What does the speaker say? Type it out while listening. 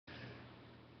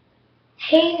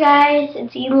Hey guys,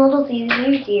 it's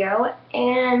Little000,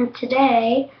 and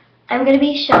today I'm going to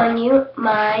be showing you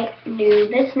my new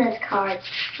business cards.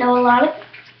 Now, a lot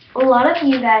of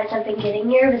you guys have been getting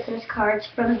your business cards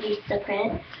from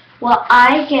Vistaprint. Well,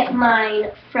 I get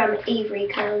mine from Avery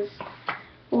because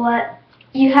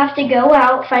you have to go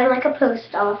out, find like a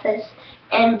post office,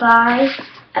 and buy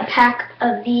a pack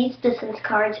of these business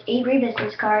cards, Avery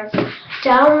business cards.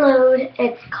 Download.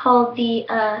 It's called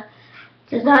the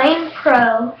Designer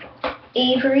Pro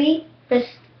Avery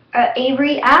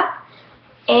app,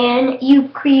 and you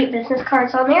create business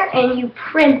cards on there and you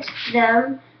print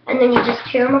them and then you just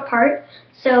tear them apart.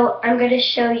 So I'm going to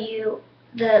show you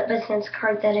the business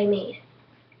card that I made.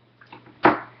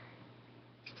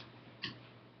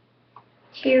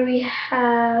 Here we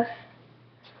have,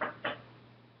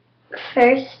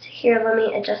 first, here let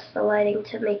me adjust the lighting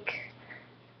to make,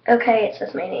 okay, it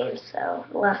says my name, so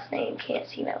last name, can't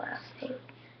see my last name.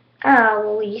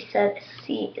 Well, you said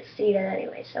see it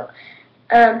anyway. So,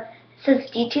 it says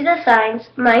DT Designs,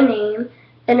 my name.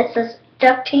 Then it says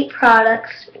duct tape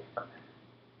products,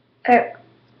 such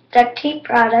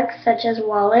as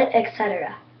wallet,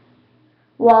 etc.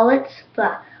 Wallets,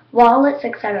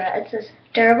 etc. It says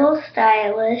durable,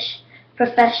 stylish,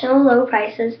 professional, low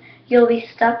prices. You'll be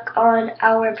stuck on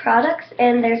our products,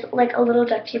 and there's like a little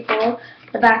duct tape roll.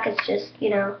 The back is just,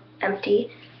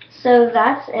 empty. So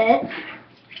that's it.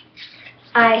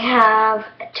 I have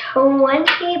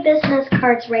 20 business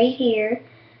cards right here,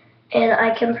 and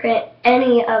I can print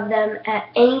any of them at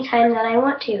any time that I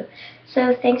want to.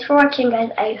 So thanks for watching,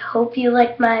 guys. I hope you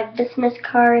like my business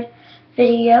card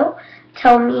video.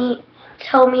 Tell me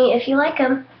if you like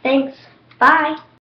them. Thanks. Bye.